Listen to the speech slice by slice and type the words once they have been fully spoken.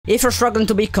if you're struggling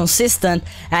to be consistent,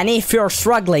 and if you're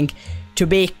struggling to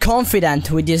be confident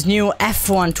with this new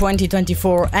F1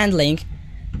 2024 handling,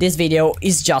 this video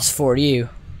is just for you.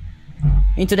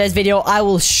 In today's video I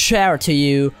will share to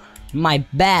you my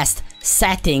best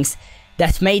settings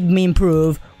that made me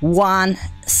improve 1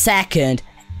 second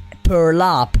per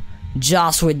lap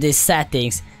just with these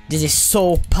settings. This is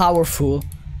so powerful,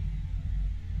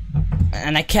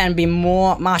 and I can be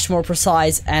much more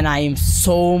precise, and I am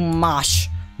so much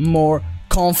more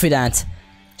confident.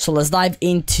 So let's dive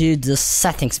into the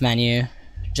settings menu.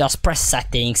 Just press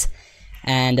settings,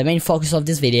 and the main focus of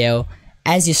this video,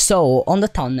 as you saw on the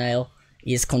thumbnail,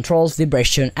 is controls,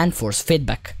 vibration and force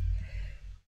feedback.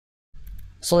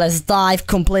 So let's dive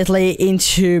completely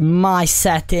into my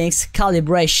settings.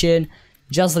 Calibration,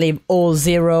 just leave all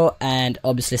 0, and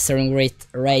obviously steering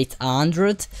rate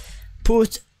 100.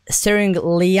 Put steering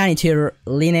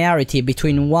linearity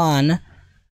between 1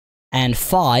 and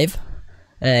 5.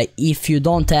 If you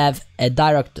don't have a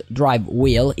direct drive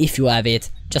wheel, if you have it,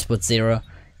 just put 0.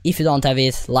 If you don't have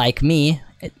it, like me,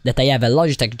 that I have a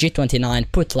Logitech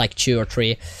G29, put like 2 or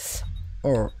 3,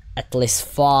 or at least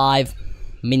 5,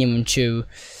 minimum 2.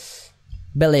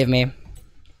 Believe me,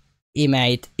 it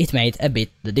made a bit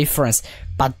the difference.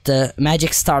 But the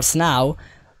magic starts now.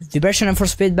 Vibration and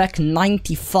force feedback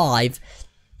 95.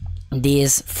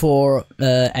 This for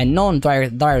a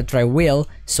non-direct drive wheel,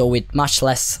 so with much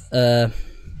less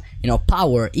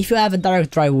power. If you have a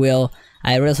direct drive wheel,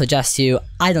 I really suggest you.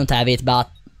 I don't have it,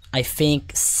 but I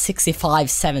think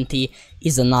 65-70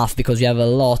 is enough because you have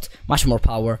much more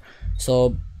power.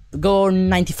 So go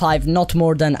 95, not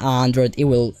more than 100. It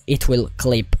will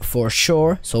clip for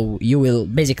sure, so you will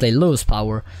basically lose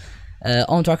power.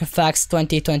 On track effects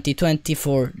 20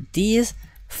 for these,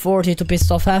 42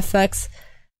 pieces of effects,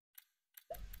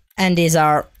 and these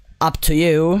are up to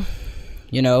you,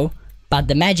 but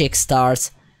the magic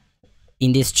starts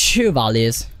in these 2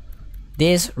 values.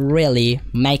 These really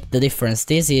make the difference.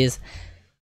 These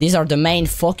are the main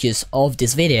focus of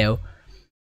this video.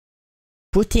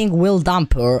 Putting wheel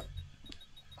damper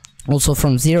also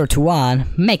from 0 to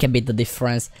 1 make a bit the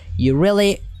difference. You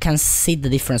really can see the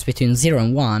difference between 0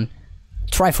 and 1.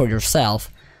 Try for yourself.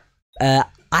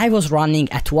 I was running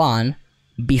at 1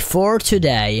 before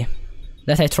today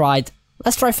that I tried.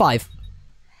 Let's try 5.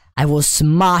 I was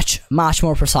much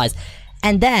more precise,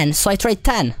 and then so I tried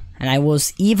 10 and I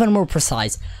was even more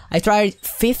precise. I tried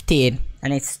 15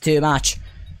 and it's too much.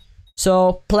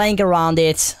 So playing around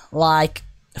it, like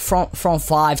from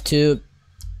 5 to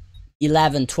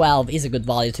 11, 12 is a good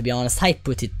value, to be honest. I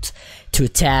put it to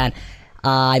 10.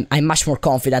 I'm much more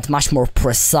confident, much more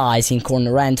precise in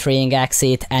corner entering,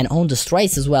 exit, and on the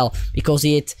straights as well, because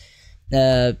it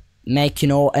make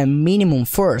a minimum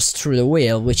force through the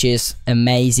wheel, which is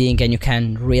amazing, and you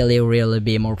can really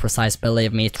be more precise.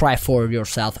 Believe me, try for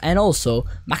yourself. And also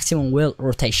maximum wheel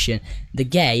rotation. The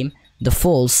game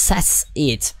default sets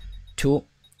it to,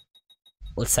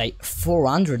 let's say,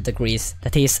 400 degrees.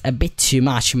 That is a bit too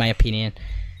much in my opinion.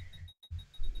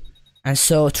 And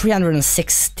so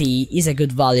 360 is a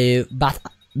good value, but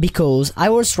because I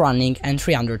was running and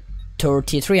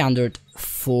 330,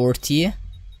 340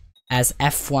 as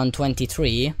F1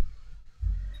 23,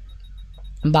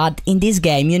 but in this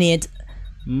game you need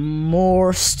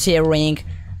more steering,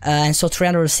 and so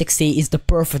 360 is the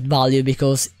perfect value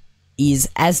because is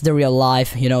as the real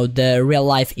life, the real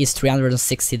life is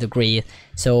 360 degrees,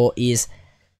 so is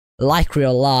like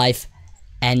real life,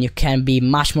 and you can be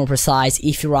much more precise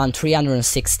if you run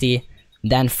 360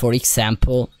 than, for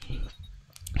example,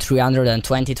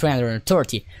 320,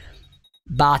 330.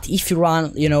 But if you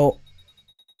run,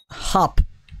 up,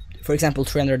 for example,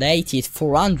 380,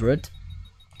 400,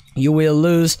 you will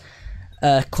lose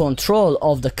control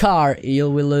of the car, you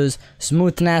will lose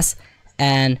smoothness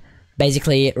and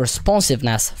basically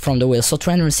responsiveness from the wheel. So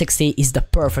 360 is the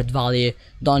perfect value.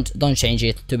 Don't change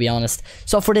it, to be honest.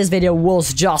 So for this video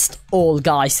was just all,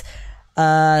 guys.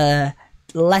 Let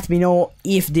me know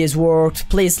if this worked.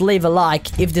 Please leave a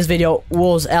like if this video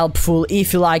was helpful,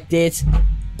 if you liked it.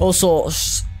 Also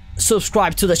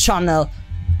subscribe to the channel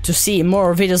to see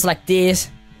more videos like this,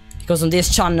 because on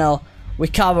this channel we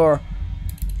cover,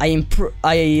 I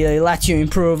let you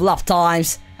improve lap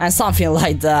times and something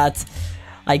like that.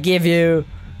 I give you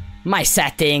my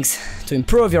settings to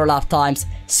improve your lap times.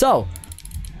 So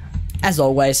as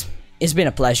always, it's been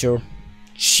a pleasure.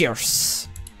 Cheers.